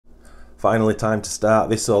Finally time to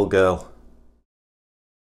start this old girl.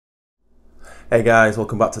 Hey guys,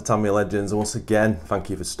 welcome back to Tamiya Legends, and once again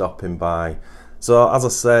thank you for stopping by. So as I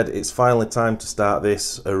said, it's finally time to start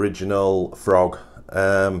this original Frog.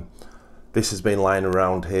 This has been lying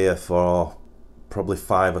around here for probably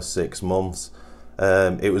 5 or 6 months.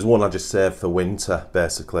 It was one I just saved for winter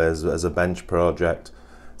basically as a bench project.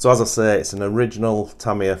 So as I say, it's an original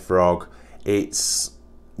Tamiya Frog. It's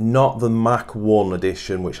not the Mach 1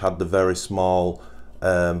 edition, which had the very small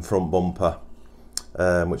front bumper,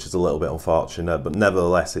 which is a little bit unfortunate, but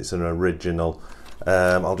nevertheless it's an original.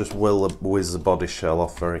 I'll just whiz the body shell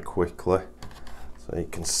off very quickly so you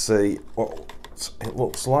can see what it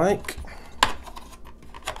looks like.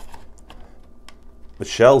 The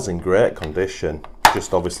shell's in great condition,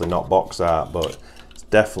 just obviously not box art, but it's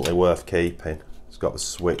definitely worth keeping. It's got the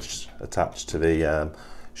switch attached to the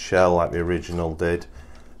shell like the original did.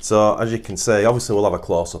 So as you can see, obviously we'll have a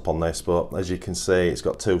close-up on this, but as you can see it's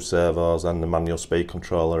got 2 servos and the manual speed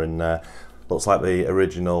controller in there. Looks like the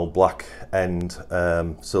original black end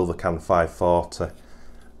silver can 540,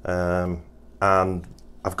 and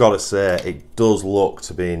I've got to say it does look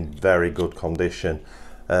to be in very good condition.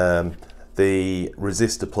 The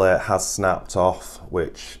resistor plate has snapped off,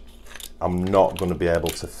 which I'm not going to be able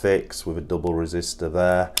to fix with a double resistor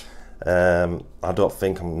there. I don't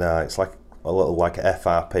think it's like a little like a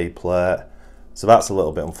FRP plate, so that's a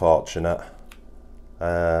little bit unfortunate.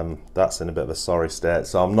 That's in a bit of a sorry state,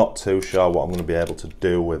 so I'm not too sure what I'm going to be able to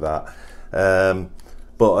do with that.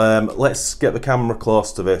 But let's get the camera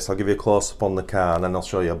close to this. I'll give you a close-up on the car, and then I'll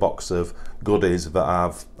show you a box of goodies that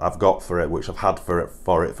I've got for it, which I've had for it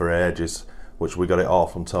for ages, which we got it all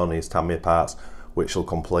from Tony's Tamiya Parts, which will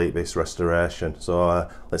complete this restoration. So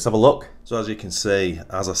let's have a look. So as you can see,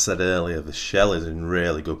 as I said earlier, the shell is in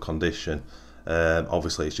really good condition.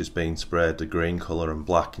 Obviously it's just been sprayed the green colour and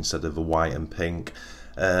black instead of the white and pink.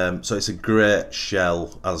 So it's a great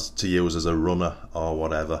shell to use as a runner or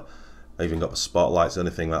whatever. I even got the spotlights. The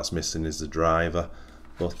only thing that's missing is the driver,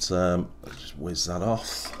 but I'll just whiz that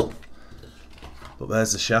off. But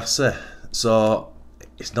there's the chassis. So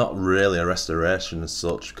it's not really a restoration as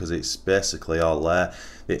such, because it's basically all there.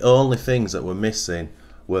 The only things that were missing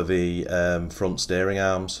were the front steering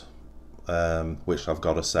arms, which I've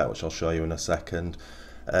got a set, which I'll show you in a second,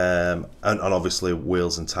 and obviously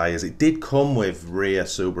wheels and tyres. It did come with rear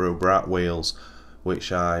Subaru Brat wheels,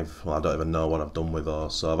 which I don't even know what I've done with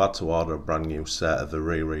those, so I've had to order a brand new set of the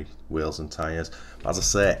rear wheels and tyres. As I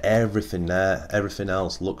say, everything there, everything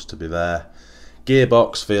else looks to be there.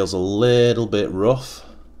 Gearbox feels a little bit rough.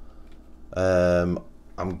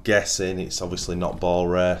 I'm guessing it's obviously not ball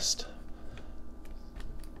raced.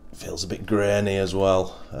 Feels a bit grainy as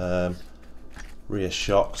well. Rear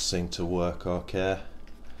shocks seem to work okay.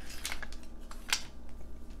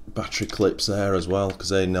 Battery clips there as well, because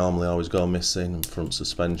they normally always go missing, and front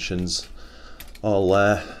suspensions all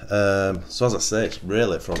there. So as I say, it's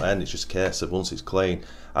really at front end, it's just a case of once it's clean,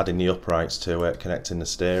 adding the uprights to it, connecting the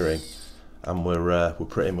steering, and we're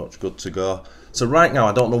pretty much good to go. So right now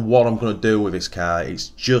I don't know what I'm going to do with this car. It's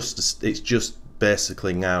just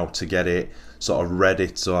basically now to get it sort of ready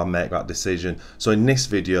so I make that decision. So in this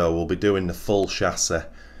video we'll be doing the full chassis,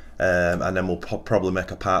 and then we'll probably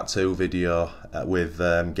make a part 2 video with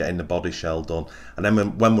getting the body shell done, and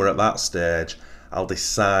then when we're at that stage I'll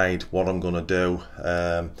decide what I'm going to do.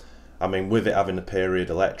 I mean, with it having the period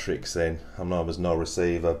electrics in, I know there's no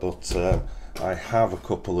receiver, but I have a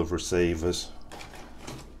couple of receivers.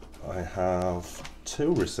 I have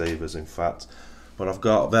 2 receivers in fact, but I've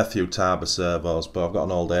got very few turbo servos, but I've got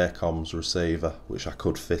an old AirComs receiver which I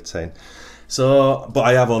could fit in. So, but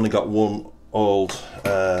I have only got one old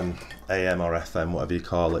AM or FM, whatever you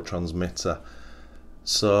call it, transmitter.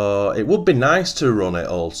 So it would be nice to run it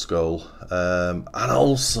old school. And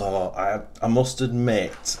also, I must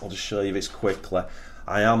admit, I'll just show you this quickly,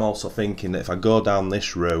 I am also thinking that if I go down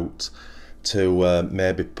this route to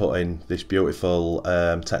maybe put in this beautiful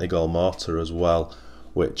technical motor as well,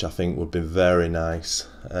 which I think would be very nice.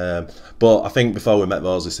 But I think before we make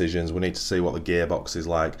those decisions we need to see what the gearbox is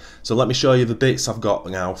like. So let me show you the bits I've got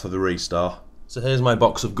now for the restore. So here's my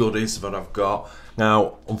box of goodies that I've got.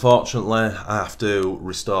 Now unfortunately I have to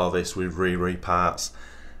restore this with re parts,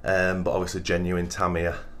 but obviously genuine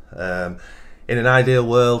Tamiya. In an ideal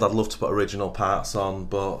world I'd love to put original parts on,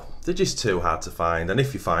 but they're just too hard to find, and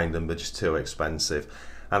if you find them they're just too expensive.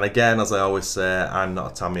 And again, as I always say, I'm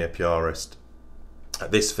not a Tamiya purist.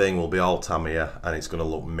 This thing will be all Tamiya and it's going to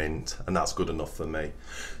look mint, and that's good enough for me.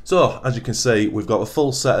 So as you can see, we've got a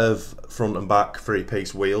full set of front and back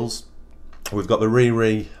 3-piece wheels. We've got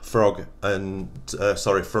the Frog and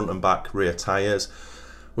front and back rear tyres.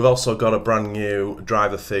 We've also got a brand new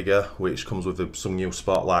driver figure which comes with some new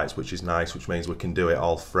spotlights, which is nice, which means we can do it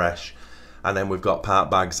all fresh. And then we've got part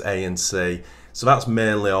bags A and C. So that's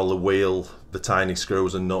mainly all the tiny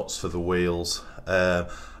screws and nuts for the wheels. I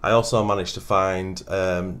also managed to find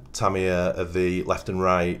Tamiya of the left and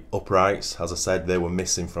right uprights. As I said, they were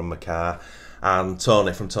missing from the car. And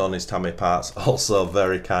Tony from Tony's Tamiya Parts also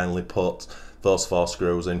very kindly put those 4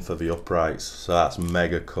 screws in for the uprights. So that's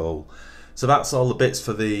mega cool. So that's all the bits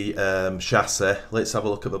for the chassis. Let's have a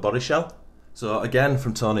look at the body shell. So again,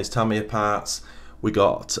 from Tony's Tamiya Parts, we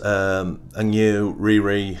got a new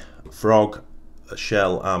Tamiya Frog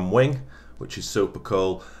shell and wing, which is super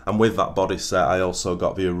cool. And with that body set, I also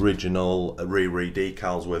got the original Tamiya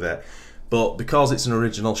decals with it. But because it's an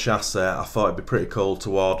original chassis, I thought it'd be pretty cool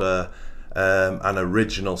to order an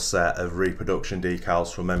original set of reproduction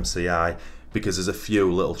decals from MCI, because there's a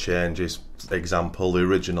few little changes. For example, the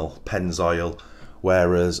original Pennzoil,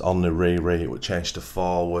 whereas on the Tamiya it would change to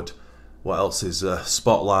forward. What else is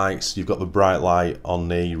spotlights? You've got the bright light on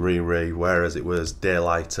the Tamiya, whereas it was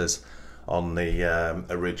daylighters on the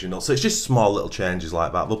original. So it's just small little changes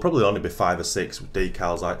like that. There'll probably only be 5 or 6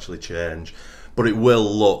 decals actually change, but it will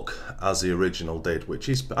look as the original did, which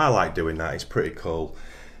is, I like doing that, it's pretty cool.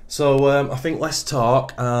 So I think let's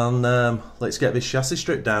talk and let's get this chassis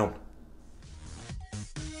stripped down.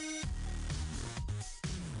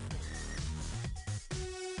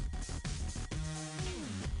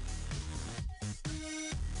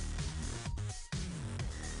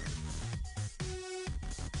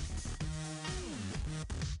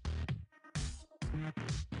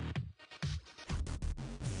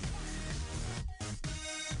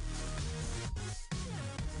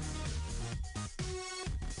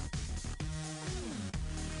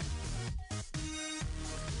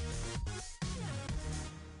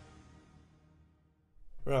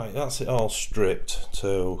 Right, that's it all stripped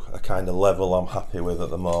to a kind of level I'm happy with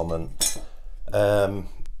at the moment. I've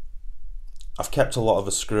kept a lot of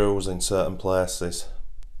the screws in certain places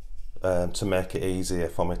to make it easier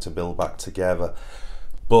for me to build back together,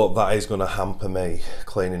 but that is going to hamper me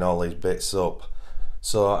cleaning all these bits up.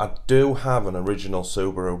 So I do have an original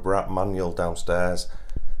Subaru Brat manual downstairs.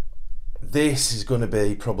 This is going to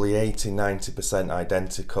be probably 80–90%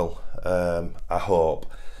 identical, I hope.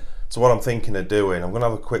 So what I'm thinking of doing, I'm going to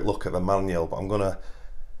have a quick look at the manual, but I'm going to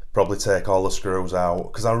probably take all the screws out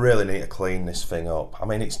because I really need to clean this thing up. I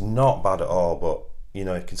mean, it's not bad at all, but you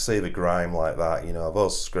know, you can see the grime like that. You know,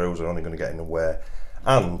 those screws are only going to get in the way,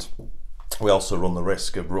 and we also run the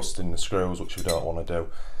risk of rusting the screws, which we don't want to do.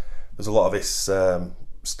 There's a lot of this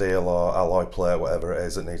steel or alloy plate, whatever it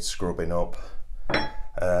is, that needs scrubbing up.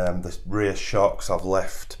 The rear shocks I've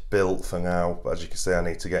left built for now, but as you can see, I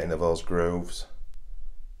need to get into those grooves.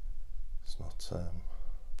 Not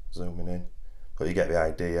zooming in, but you get the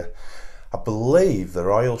idea. I believe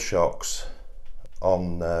they're oil shocks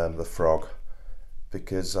on the Frog,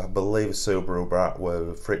 because I believe the Subaru Brat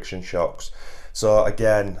were friction shocks. So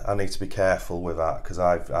again, I need to be careful with that because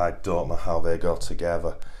I don't know how they go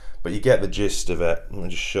together, but you get the gist of it. Let me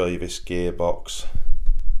just show you this gearbox.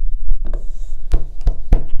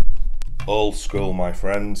 Old school, my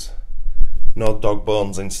friends. No dog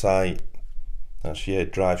bones in sight. That's your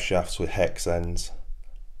drive shafts with hex ends.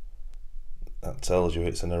 That tells you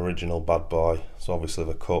it's an original bad boy. So obviously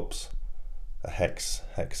the cups are hex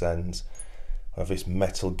ends. I have this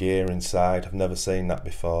metal gear inside. I've never seen that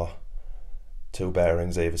before. 2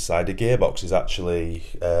 bearings either side. The gearbox is actually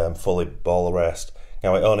fully ball raced.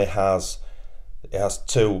 Now it has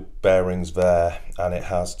 2 bearings there, and it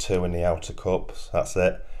has 2 in the outer cups. That's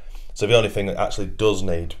it. So the only thing that actually does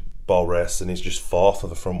need ball racing is just 4 for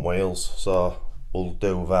the front wheels. So we'll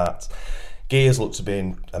do that. Gears look to be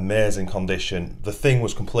in amazing condition. The thing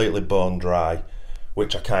was completely bone dry,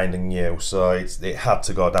 which I kind of knew, so it had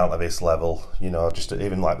to go down to this level. You know, just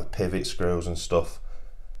even like the pivot screws and stuff,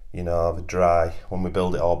 you know, they're dry. When we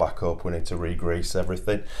build it all back up, we need to re-grease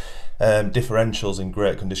everything. Differentials in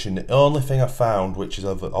great condition. The only thing I found which is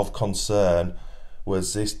of concern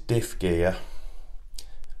was this diff gear.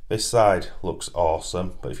 This side looks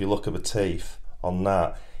awesome, but if you look at the teeth on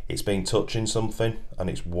that, it's been touching something and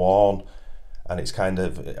it's worn, and it's kind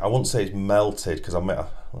of, I wouldn't say it's melted because let me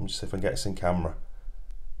just see if I can get this in camera.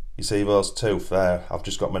 You see those tooth there? I've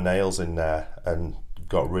just got my nails in there and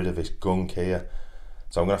got rid of this gunk here,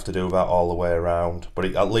 so I'm gonna have to do that all the way around, but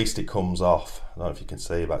at least it comes off. I don't know if you can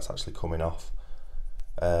see, but it's actually coming off.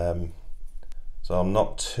 So I'm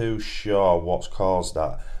not too sure what's caused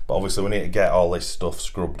that, but obviously we need to get all this stuff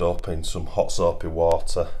scrubbed up in some hot soapy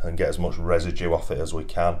water and get as much residue off it as we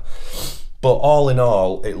can. But all in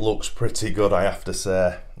all, it looks pretty good, I have to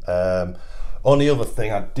say. Only other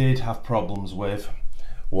thing I did have problems with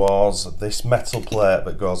was this metal plate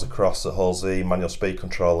that goes across that holds the manual speed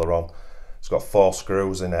controller on. It's got 4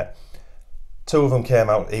 screws in it. 2 of them came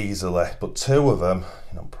out easily, but 2 of them,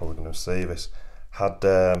 I'm probably going to see this, had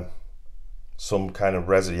some kind of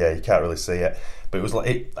residue. Yeah, you can't really see it, but it was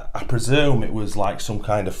like, I presume it was like some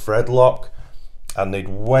kind of thread lock, and they'd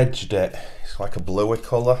wedged it. It's like a bluey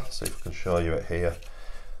colour. See if I can show you it here.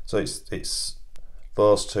 So it's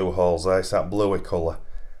those 2 holes there. It's that bluey colour,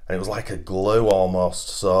 and it was like a glue almost.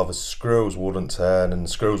 So the screws wouldn't turn, and the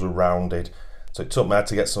screws were rounded. So it took me, I had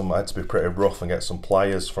to be pretty rough and get some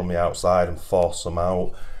pliers from the outside and force them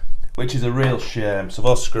out, which is a real shame. So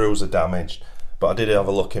those screws are damaged, but I did have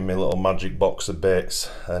a look in my little magic box of bits,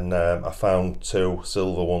 and I found 2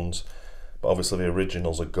 silver ones, but obviously the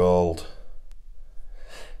originals are gold.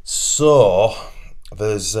 So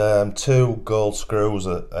there's 2 gold screws.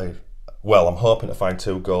 Well, I'm hoping to find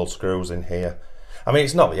 2 gold screws in here. I mean,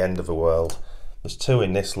 it's not the end of the world. There's 2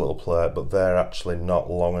 in this little plate, but they're actually not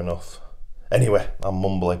long enough. Anyway, I'm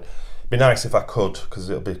mumbling. It'd be nice if I could, because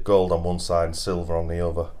it'll be gold on one side and silver on the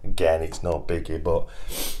other. Again, it's no biggie, but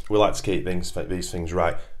we like to keep these things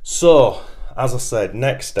right. So, as I said,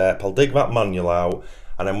 next step, I'll dig that manual out,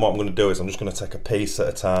 and then what I'm going to do is I'm just going to take a piece at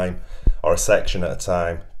a time, or a section at a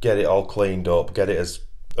time, get it all cleaned up, get it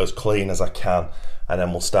as clean as I can, and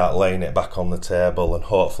then we'll start laying it back on the table and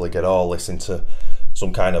hopefully get all this into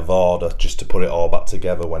some kind of order, just to put it all back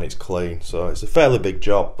together when it's clean. So it's a fairly big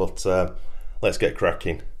job, but let's get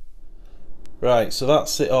cracking. Right, so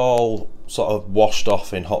that's it all sort of washed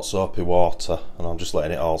off in hot soapy water, and I'm just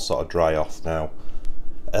letting it all sort of dry off now.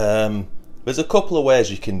 There's a couple of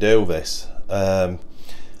ways you can do this.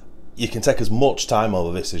 You can take as much time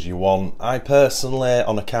over this as you want. I personally,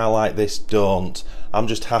 on a car like this, don't. I'm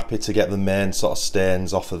just happy to get the main sort of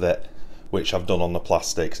stains off of it, which I've done on the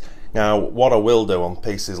plastics. Now, what I will do on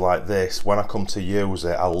pieces like this, when I come to use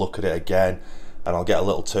it, I'll look at it again, and I'll get a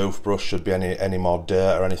little toothbrush, should be any more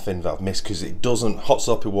dirt or anything that I've missed, because it doesn't, hot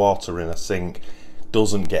soapy water in a sink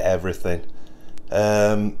doesn't get everything.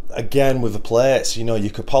 Again, with the plates, you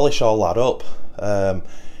could polish all that up.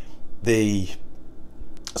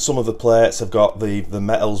 Some of the plates have got the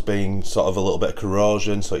metals being sort of a little bit of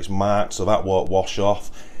corrosion, so it's marked, so that won't wash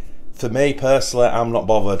off. For me personally, I'm not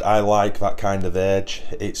bothered. I like that kind of edge.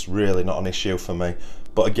 It's really not an issue for me.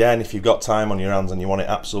 But again, if you've got time on your hands and you want it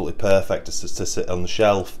absolutely perfect to sit on the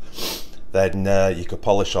shelf, then you could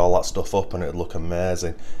polish all that stuff up and it'd look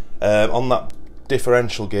amazing. On that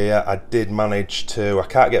differential gear, I did manage to, I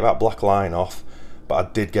can't get that black line off, but I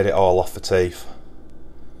did get it all off the teeth.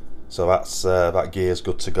 So that gear's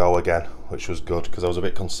good to go again, which was good, because I was a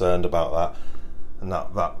bit concerned about that. And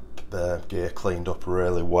that gear cleaned up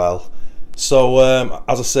really well. So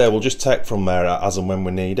as I say, we'll just take from there as and when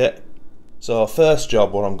we need it. So first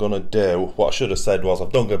job, what I'm going to do, what I should have said was,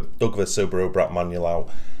 I've dug the Subaru Brat manual out.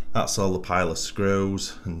 That's all the pile of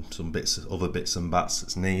screws and some other bits and bats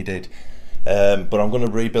that's needed. But I'm going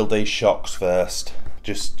to rebuild these shocks first,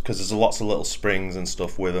 just because there's lots of little springs and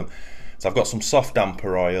stuff with them. So I've got some soft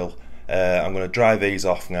damper oil. I'm going to dry these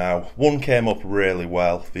off now. One came up really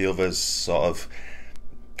well, the others sort of,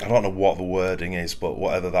 I don't know what the wording is, but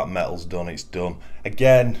whatever that metal's done, it's done.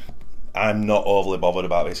 Again, I'm not overly bothered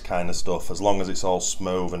about this kind of stuff. As long as it's all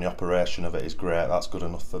smooth and the operation of it is great, that's good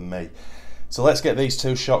enough for me. So let's get these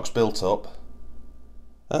 2 shocks built up.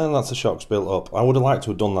 And that's the shocks built up. I would have liked to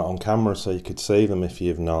have done that on camera so you could see them if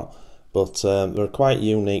you've not. But they're a quite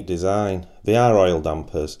unique design. They are oil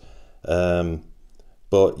dampers.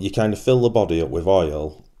 But you kind of fill the body up with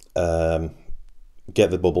oil,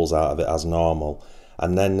 get the bubbles out of it as normal.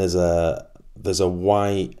 And then there's a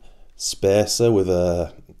white spacer with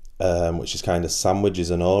a which is kind of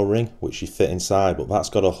sandwiches an O-ring, which you fit inside, but that's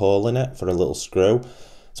got a hole in it for a little screw.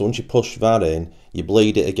 So once you push that in, you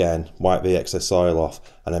bleed it again, wipe the excess oil off,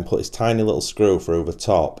 and then put this tiny little screw through the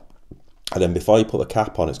top. And then before you put the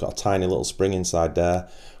cap on, it's got a tiny little spring inside there,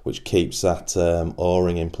 which keeps that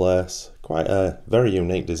O-ring in place. Quite a very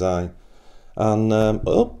unique design. And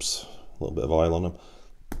oops, a little bit of oil on them.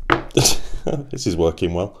 This is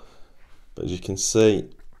working well, but as you can see,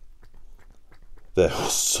 they're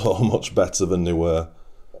so much better than they were.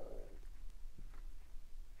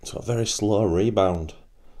 It's got a very slow rebound,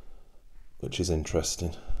 which is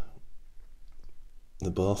interesting. They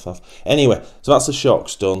both have. Anyway, so that's the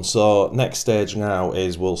shocks done. So next stage now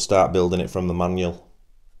is we'll start building it from the manual.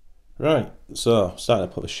 Right, so starting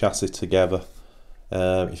to put the chassis together.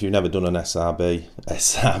 If you've never done an SRB,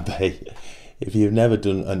 if you've never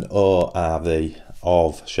done an ORV,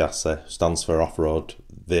 ORV chassis, stands for off-road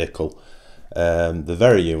vehicle, they're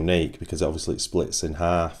very unique because obviously it splits in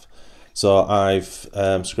half. So I've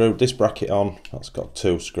screwed this bracket on, that's got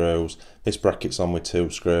 2 screws, this bracket's on with 2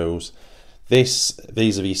 screws. These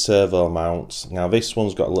are your servo mounts. Now this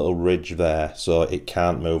one's got a little ridge there, so it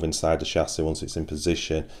can't move inside the chassis once it's in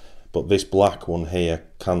position, but this black one here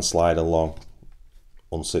can slide along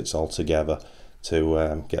once it's all together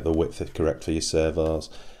to get the width correct for your servos.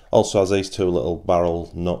 Also has these 2 little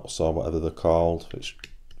barrel nuts, or whatever they're called, which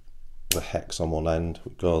the hex on one end,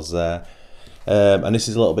 which goes there. And this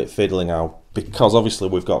is a little bit fiddly now, because obviously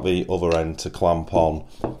we've got the other end to clamp on,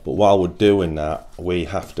 but while we're doing that we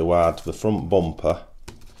have to add the front bumper,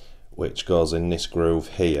 which goes in this groove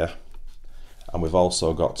here, and we've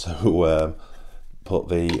also got to put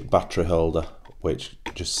the battery holder, which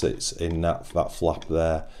just sits in that flap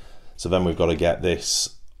there. So then we've got to get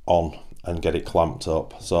this on and get it clamped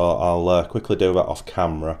up. So I'll quickly do that off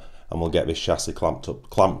camera, and we'll get this chassis clamped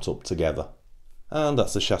up together. And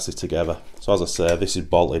that's the chassis together. So as I say, this is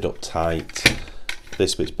bolted up tight.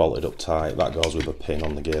 This bit's bolted up tight. That goes with a pin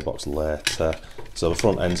on the gearbox later. So the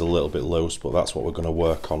front end's a little bit loose, but that's what we're going to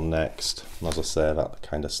work on next. And as I say, that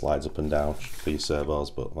kind of slides up and down for your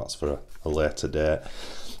servos, but that's for a later date.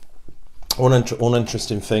 One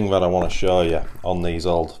interesting thing that I want to show you on these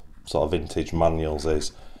old sort of vintage manuals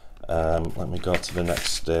is, let me go to the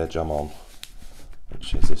next stage I'm on,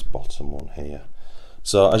 which is this bottom one here.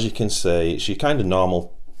 So as you can see, it's your kind of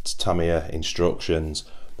normal Tamiya instructions,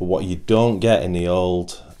 but what you don't get in the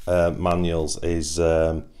old manuals is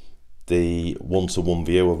the one-to-one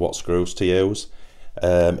view of what screws to use.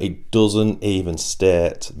 It doesn't even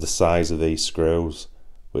state the size of these screws,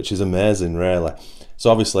 which is amazing really. So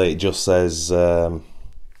obviously it just says, where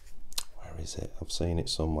is it? I've seen it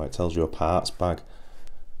somewhere. It tells you a parts bag.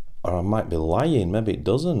 Or I might be lying, maybe it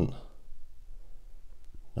doesn't.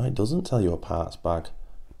 No, it doesn't tell you a parts bag.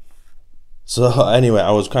 So anyway,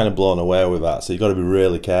 I was kind of blown away with that. So you've got to be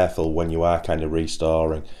really careful when you are kind of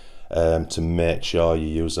restoring to make sure you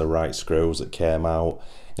use the right screws that came out.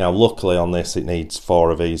 Now luckily on this it needs 4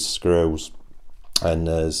 of these screws, and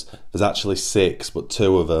there's actually 6, but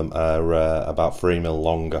 2 of them are about 3mm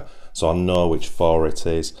longer, so I know which 4 it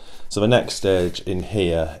is. So the next stage in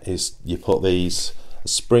here is you put these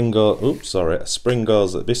this spring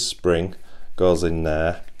goes in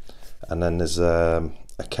there, and then there's a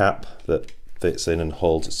cap that fits in and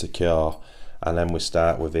holds it secure, and then we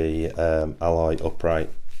start with the alloy upright,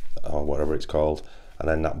 or whatever it's called, and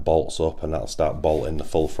then that bolts up, and that'll start bolting the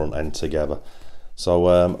full front end together. So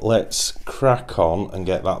let's crack on and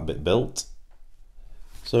get that bit built.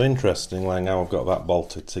 So interestingly, now I've got that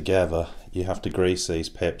bolted together, you have to grease these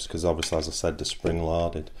pips, because obviously, as I said, they're spring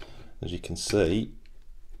loaded. As you can see,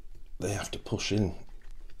 they have to push in.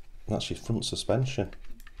 That's your front suspension.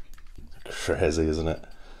 Crazy, isn't it?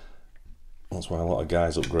 That's why a lot of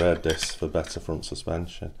guys upgrade this for better front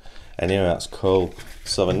suspension. Anyway, that's cool.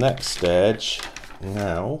 So the next stage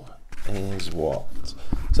now is what?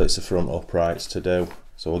 So it's the front uprights to do.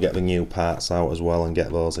 So we'll get the new parts out as well and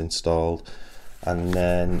get those installed. And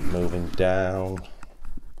then moving down,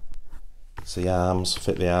 it's the arms,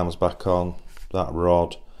 fit the arms back on, that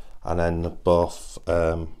rod, and then both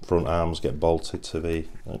front arms get bolted to the,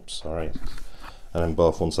 oops, sorry, and then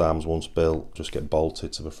both arms once built just get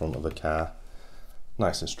bolted to the front of the car.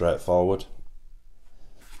 Nice and straightforward.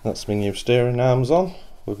 That's my new steering arms on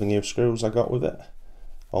with the new screws I got with it,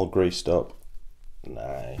 all greased up.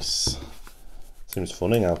 Nice. Seems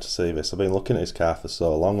funny now to see this. I've been looking at this car for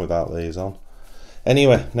so long without these on.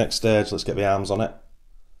 Anyway, next stage, let's get the arms on it.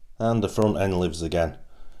 And the front end lives again.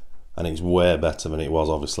 And it's way better than it was,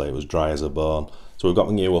 obviously. It was dry as a bone. So we've got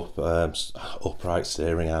the new upright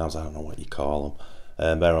steering arms, I don't know what you call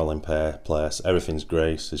them. They're all in place. Everything's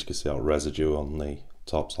greased. As you can see, all residue on the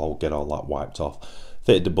tops. I'll get all that wiped off.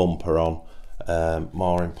 Fitted the bumper on.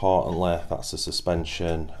 More importantly, that's the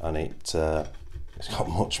suspension, and it's got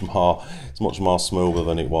much more. It's much more smoother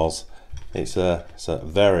than it was. It's a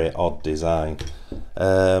very odd design.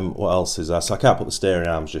 What else is there? So I can't put the steering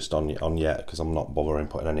arms just on yet because I'm not bothering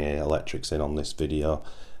putting any electrics in on this video.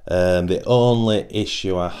 The only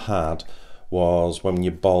issue I had was when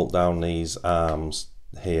you bolt down these arms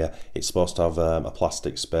here, it's supposed to have a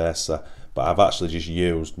plastic spacer, but I've actually just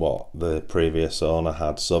used what the previous owner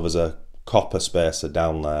had. So there's a copper spacer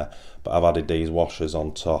down there, but I've added these washers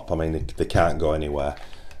on top. I mean, they can't go anywhere.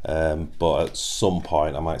 But at some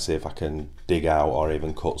point I might see if I can dig out or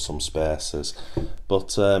even cut some spacers.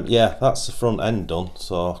 But yeah, that's the front end done,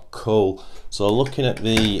 so cool. So looking at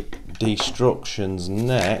the destructions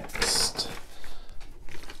next,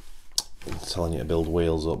 I'm telling you to build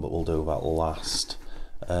wheels up, but we'll do that last.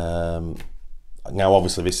 Now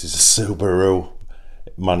obviously this is a Subaru.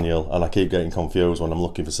 manual, and I keep getting confused when I'm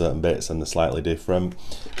looking for certain bits and they're slightly different.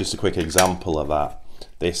 Just a quick example of that.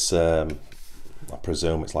 This, I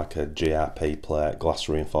presume it's like a GRP plate, glass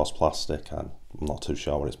reinforced plastic, and I'm not too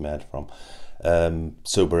sure what it's made from.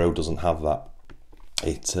 Subaru doesn't have that.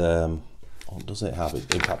 It, what does it have?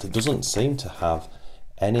 In fact, it doesn't seem to have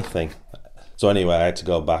anything. So anyway, I had to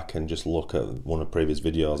go back and just look at one of the previous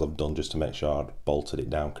videos I've done just to make sure I'd bolted it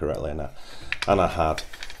down correctly, and I had.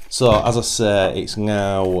 So as I say, it's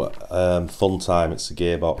now fun time. It's a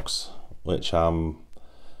gearbox, which I'm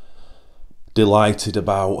delighted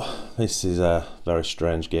about. This is a very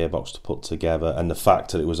strange gearbox to put together, and the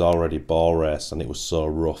fact that it was already ball race and it was so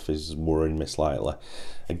rough is worrying me slightly.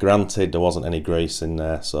 Granted, there wasn't any grease in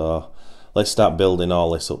there, so let's start building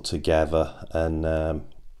all this up together, and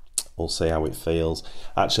we'll see how it feels.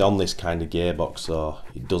 Actually, on this kind of gearbox, so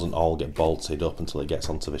it doesn't all get bolted up until it gets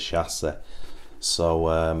onto the chassis.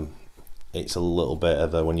 So it's a little bit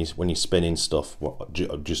of a, when you're spinning stuff,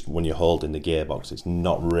 just when you're holding the gearbox, it's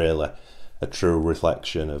not really a true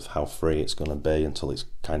reflection of how free it's going to be until it's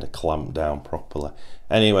kind of clamped down properly.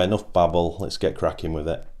 Anyway, enough babble, let's get cracking with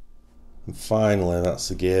it. And finally, that's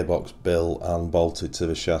the gearbox built and bolted to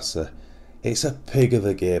the chassis. It's a pig of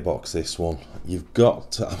a gearbox, this one. You've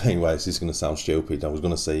got to, I mean, well, this is going to sound stupid. I was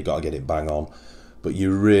going to say you got to get it bang on, but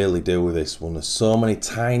you really do with this one. There's so many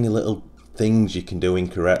tiny little things you can do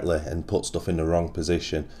incorrectly and put stuff in the wrong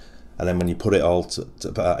position. And then when you put it all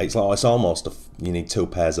it's almost, you need two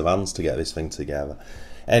pairs of hands to get this thing together.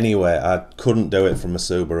 Anyway, I couldn't do it from a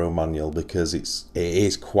Subaru manual because it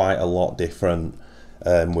is quite a lot different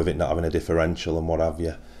with it not having a differential and what have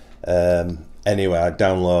you. Anyway, I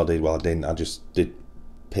downloaded, well I didn't, I just did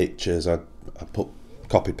pictures. I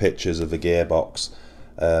copied pictures of the gearbox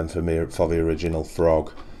for the original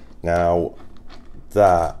Frog. Now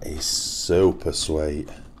that is super sweet,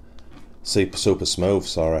 super smooth,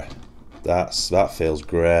 sorry. That feels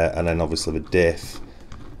great. And then obviously the diff,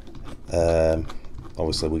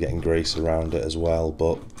 obviously we're getting grease around it as well,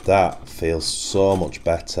 but that feels so much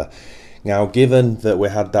better. Now, given that we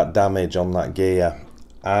had that damage on that gear,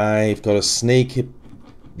 I've got a sneaky,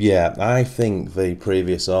 yeah, I think the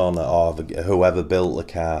previous owner or whoever built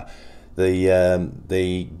the car,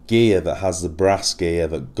 the gear that has the brass gear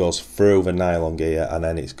that goes through the nylon gear and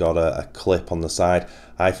then it's got a clip on the side,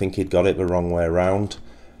 I think he'd got it the wrong way around,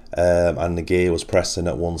 and the gear was pressing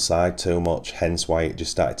at one side too much, hence why it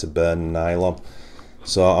just started to burn the nylon.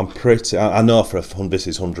 So I'm pretty, I know for this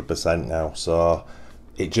is 100% now, so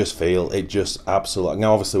it just absolutely,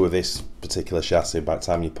 now obviously with this particular chassis, by the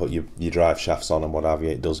time you put your drive shafts on and what have you,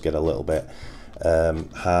 it does get a little bit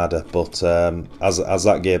harder, but as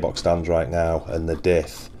that gearbox stands right now and the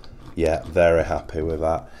diff, yeah, very happy with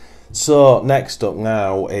that. So next up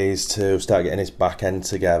now is to start getting this back end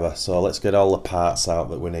together, so let's get all the parts out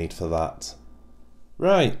that we need for that.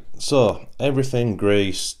 Right, so everything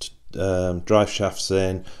greased, drive shafts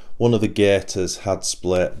in. One of the gaiters had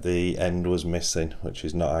split, the end was missing, which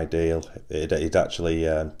is not ideal. It actually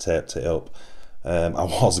taped it up. I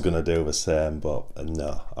was going to do the same, but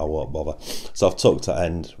no, I won't bother. So I've tucked that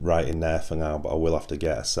end right in there for now, but I will have to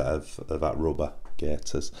get a set of that rubber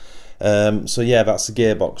gaiters. So yeah, that's the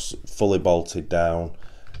gearbox fully bolted down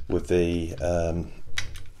with the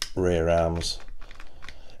rear arms.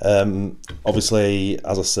 Obviously,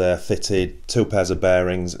 as I say, I fitted two pairs of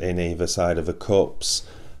bearings in either side of the cups.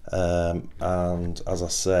 And as I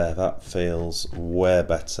say, that feels way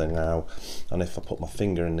better now. And if I put my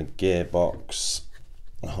finger in the gearbox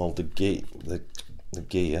and hold the gear,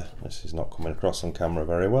 this is not coming across on camera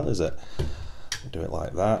very well, is it? Do it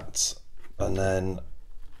like that, and then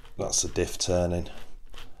that's the diff turning.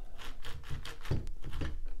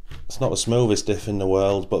 It's not the smoothest diff in the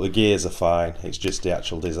world, but the gears are fine. It's just the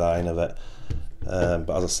actual design of it. But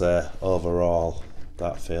as I say, overall,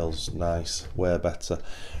 that feels nice, way better.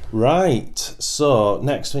 Right, so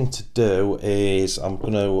next thing to do is I'm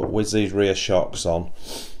going to whiz these rear shocks on.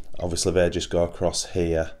 Obviously they just go across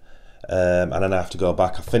here, and then I have to go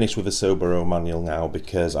back. I finished with the Subaru manual now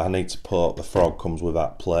because I need to put, the Frog comes with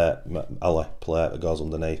that plate, alloy plate that goes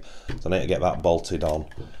underneath, so I need to get that bolted on,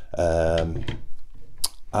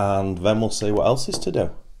 and then we'll see what else is to do.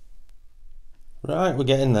 Right, we're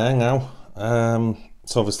getting there now.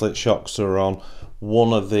 So obviously shocks are on.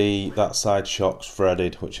 One of that side shock's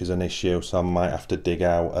threaded, which is an issue, so I might have to dig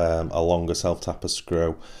out a longer self-tapper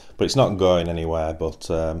screw, but it's not going anywhere, but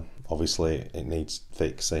obviously it needs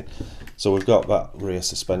fixing. So we've got that rear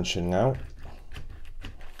suspension now.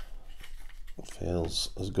 It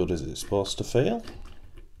feels as good as it's supposed to feel.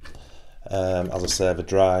 As I say, the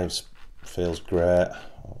drives feels great.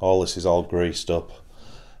 All this is all greased up.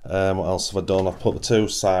 What else have I done? I've put the two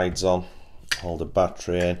sides on, hold the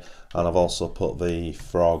battery in, and I've also put the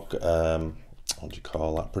Frog, what do you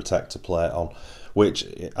call that, protector plate on, which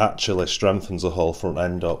actually strengthens the whole front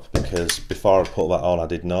end up, because before I put that on I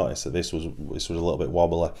did notice that this was a little bit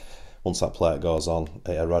wobbly. Once that plate goes on,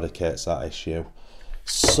 it eradicates that issue.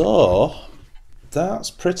 So that's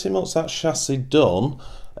pretty much that chassis done.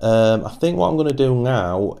 I think what I'm going to do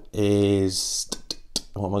now is,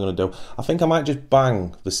 what am I going to do? I think I might just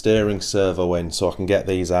bang the steering servo in so I can get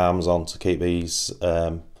these arms on to keep these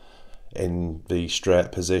in the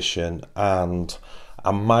straight position, and I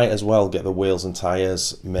might as well get the wheels and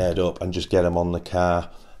tyres made up and just get them on the car,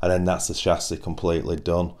 and then that's the chassis completely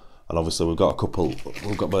done. And obviously we've got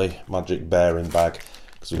the magic bearing bag,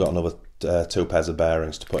 because we've got another 2 pairs of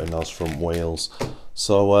bearings to put in those front wheels.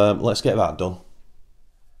 So let's get that done.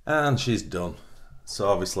 And she's done. So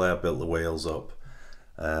obviously I built the wheels up.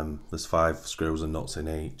 There's 5 screws and nuts in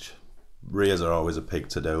each. Rears are always a pig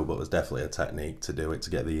to do, but there's definitely a technique to do it to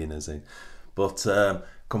get the inners in. But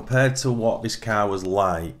compared to what this car was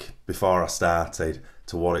like before I started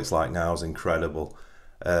to what it's like now is incredible.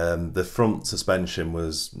 The front suspension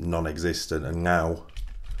was non-existent, and now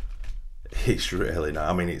it's really not.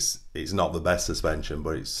 I mean, it's not the best suspension,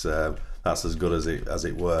 but it's that's as good as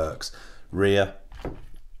it works. Rear,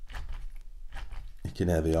 you can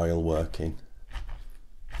hear the oil working,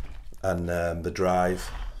 and the drive,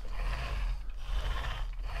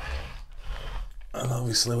 and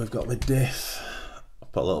obviously we've got the diff. I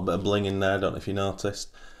put a little bit of bling in there, don't know if you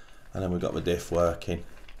noticed, and then we've got the diff working.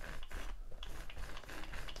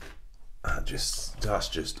 That's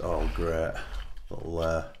just all great.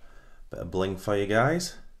 Little bit of bling for you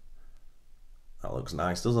guys. That looks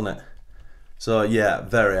nice, doesn't it? So yeah,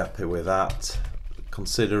 very happy with that,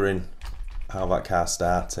 considering how that car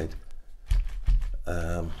started.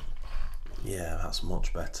 Yeah, that's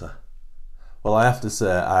much better. Well, I have to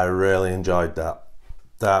say I really enjoyed that.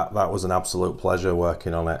 That was an absolute pleasure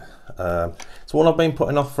working on it. It's one I've been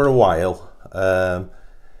putting off for a while.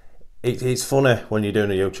 It's funny when you're doing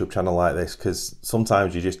a YouTube channel like this, because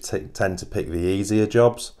sometimes you just tend to pick the easier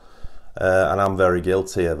jobs, and I'm very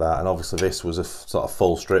guilty of that. And obviously this was a sort of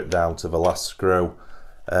full strip down to the last screw,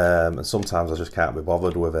 and sometimes I just can't be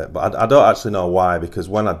bothered with it. But I don't actually know why, because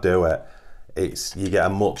when I do it, you get a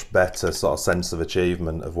much better sort of sense of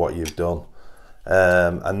achievement of what you've done.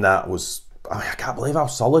 And that was, I mean, I can't believe how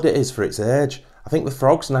solid it is for its age. I think the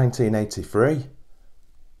Frog's 1983.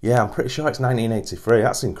 Yeah, I'm pretty sure it's 1983.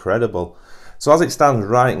 That's incredible. So as it stands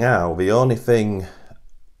right now, the only thing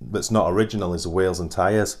that's not original is the wheels and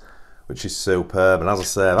tyres, which is superb. And as I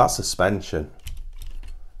say, that suspension,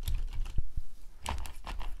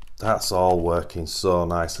 that's all working so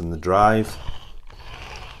nice. And the drive,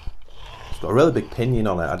 it's got a really big pinion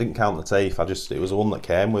on it. I didn't count the teeth. It was the one that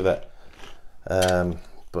came with it.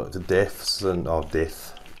 But the diffs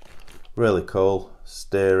diff, really cool.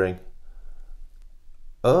 Steering.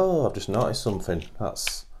 Oh, I've just noticed something.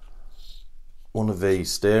 That's one of the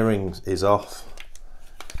steerings is off.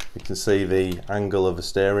 You can see the angle of the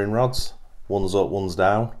steering rods. One's up, one's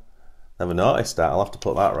down. Never noticed that. I'll have to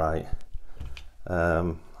put that right.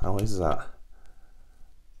 How is that?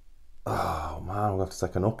 Oh man, I'm going to have to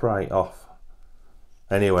take an upright off.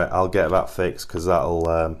 Anyway, I'll get that fixed, because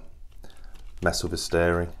that'll mess with the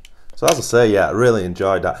steering. So as I say, yeah, I really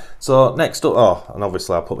enjoyed that. So next up, oh, and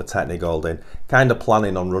obviously I put the Technigold in. Kind of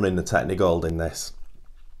planning on running the Technigold in this.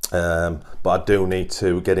 But I do need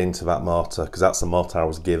to get into that motor, because that's the motor I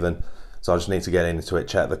was given. So I just need to get into it,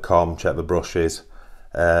 check the com, check the brushes,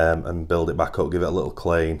 and build it back up, give it a little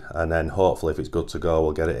clean. And then hopefully if it's good to go,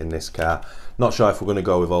 we'll get it in this car. Not sure if we're going to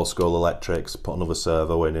go with old school electrics, put another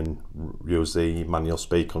servo in and use the manual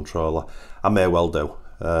speed controller. I may well do,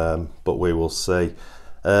 but we will see.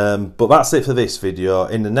 But that's it for this video.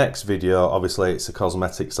 In the next video, obviously it's the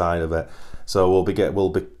cosmetic side of it, so we'll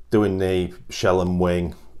be doing the shell and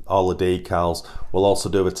wing, all the decals. We'll also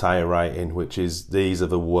do a tyre writing, which is, these are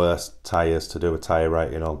the worst tyres to do a tyre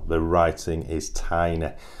writing on. The writing is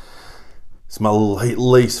tiny. It's my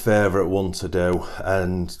least favourite one to do,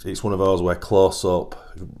 and it's one of those where close up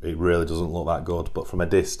it really doesn't look that good, but from a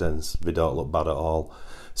distance they don't look bad at all.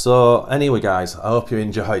 So anyway guys, I hope you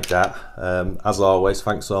enjoyed that. As always,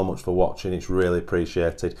 thanks so much for watching, it's really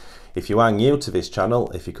appreciated. If you are new to this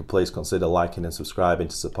channel, if you could please consider liking and subscribing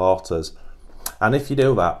to support us. And if you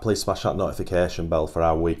do that, please smash that notification bell for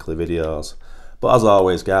our weekly videos. But as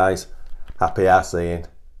always guys, happy RCing.